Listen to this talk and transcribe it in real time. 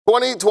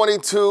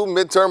2022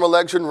 midterm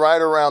election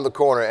right around the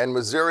corner. And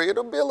Missouri,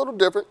 it'll be a little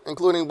different,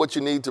 including what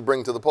you need to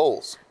bring to the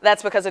polls.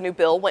 That's because a new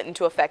bill went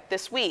into effect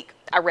this week.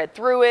 I read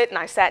through it and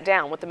I sat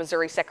down with the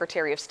Missouri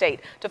Secretary of State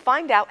to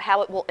find out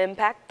how it will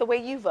impact the way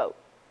you vote.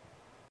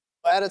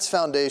 At its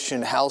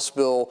foundation, House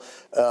Bill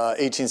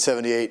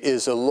 1878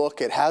 is a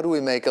look at how do we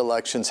make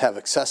elections have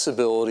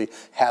accessibility,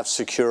 have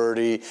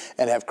security,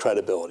 and have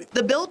credibility.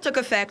 The bill took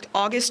effect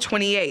August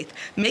 28th,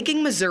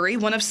 making Missouri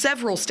one of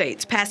several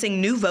states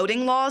passing new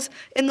voting laws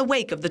in the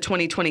wake of the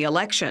 2020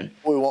 election.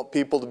 We want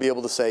people to be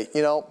able to say,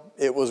 you know,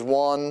 it was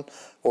won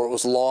or it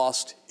was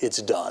lost, it's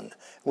done.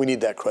 We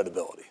need that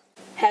credibility.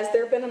 Has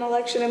there been an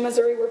election in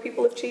Missouri where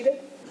people have cheated?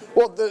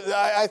 Well,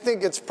 I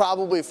think it's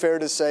probably fair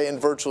to say in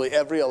virtually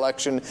every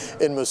election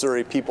in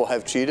Missouri, people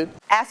have cheated.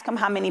 Ask him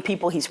how many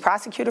people he's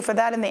prosecuted for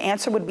that, and the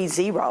answer would be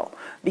zero,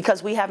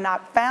 because we have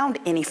not found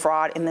any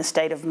fraud in the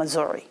state of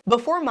Missouri.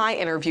 Before my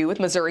interview with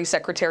Missouri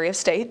Secretary of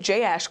State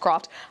Jay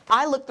Ashcroft,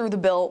 I looked through the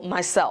bill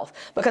myself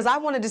because I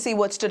wanted to see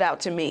what stood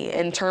out to me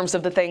in terms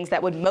of the things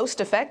that would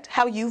most affect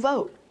how you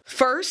vote.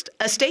 First,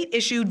 a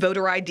state-issued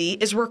voter ID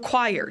is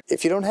required.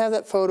 If you don't have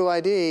that photo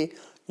ID,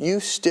 you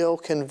still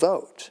can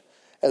vote,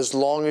 as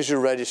long as you're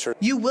registered.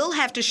 You will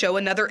have to show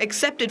another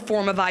accepted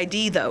form of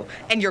ID, though,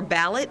 and your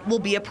ballot will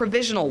be a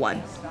provisional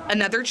one.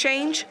 Another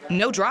change,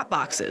 no drop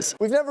boxes.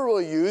 We've never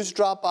really used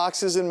drop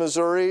boxes in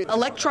Missouri.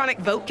 Electronic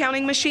vote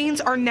counting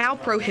machines are now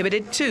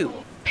prohibited, too.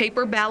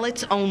 Paper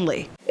ballots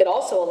only. It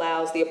also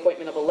allows the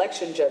appointment of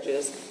election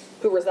judges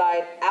who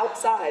reside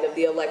outside of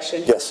the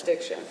election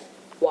jurisdiction.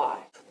 Why?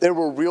 There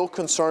were real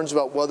concerns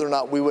about whether or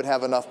not we would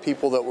have enough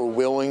people that were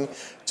willing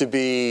to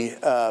be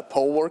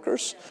poll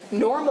workers.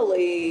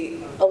 Normally,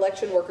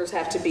 election workers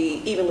have to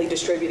be evenly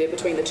distributed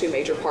between the two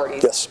major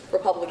parties, yes,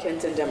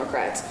 Republicans and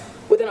Democrats.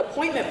 With an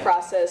appointment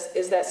process,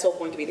 is that still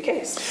going to be the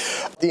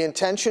case? The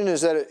intention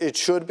is that it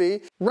should be.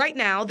 Right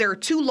now, there are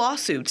 2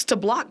 lawsuits to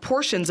block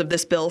portions of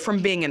this bill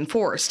from being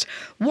enforced.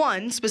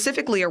 One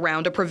specifically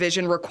around a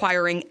provision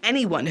requiring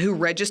anyone who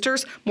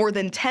registers more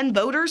than 10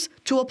 voters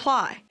to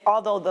apply.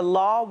 Although the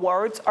law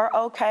words are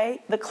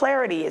okay, the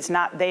clarity is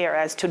not there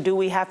as to do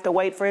we have to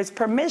wait for his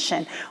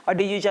permission, or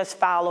do you just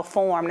file a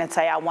form and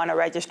say, I want to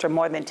register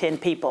more than 10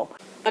 people?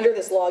 Under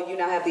this law, you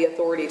now have the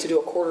authority to do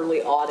a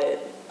quarterly audit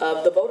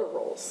of the voter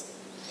rolls.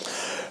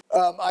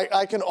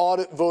 I can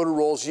audit voter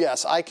rolls,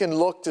 yes. I can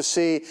look to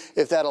see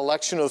if that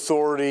election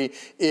authority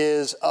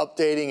is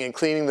updating and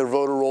cleaning their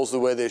voter rolls the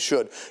way they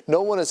should.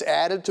 No one is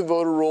added to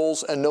voter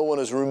rolls and no one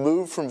is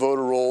removed from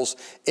voter rolls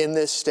in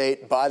this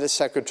state by the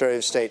Secretary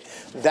of State.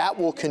 That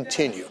will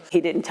continue. He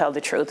didn't tell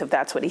the truth if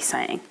that's what he's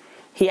saying.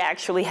 He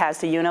actually has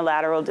the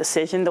unilateral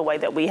decision, the way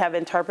that we have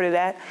interpreted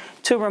that,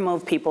 to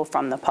remove people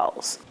from the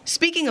polls.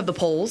 Speaking of the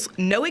polls,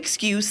 no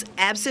excuse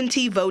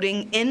absentee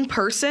voting in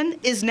person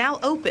is now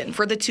open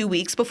for the 2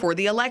 weeks before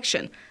the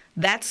election.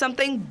 That's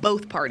something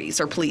both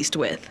parties are pleased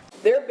with.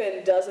 There have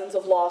been dozens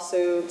of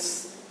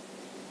lawsuits.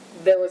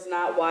 There was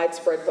not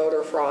widespread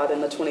voter fraud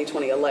in the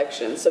 2020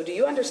 election. So do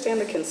you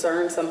understand the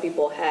concern some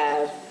people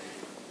have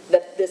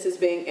that this is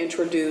being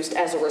introduced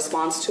as a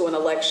response to an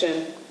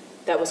election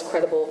that was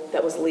credible,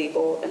 that was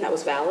legal, and that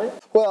was valid?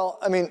 Well,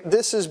 I mean,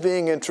 this is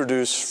being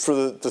introduced for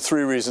the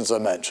 3 reasons I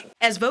mentioned.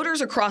 As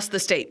voters across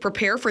the state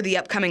prepare for the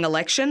upcoming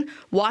election,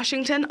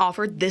 Washington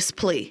offered this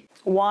plea.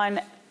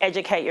 1,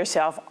 educate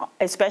yourself,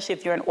 especially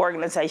if you're an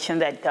organization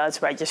that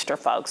does register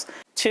folks.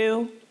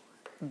 2,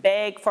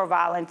 beg for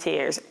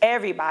volunteers.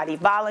 Everybody,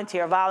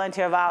 volunteer,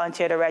 volunteer,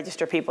 volunteer to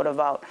register people to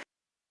vote.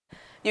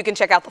 You can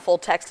check out the full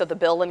text of the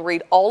bill and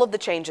read all of the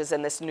changes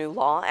in this new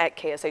law at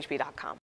kshb.com.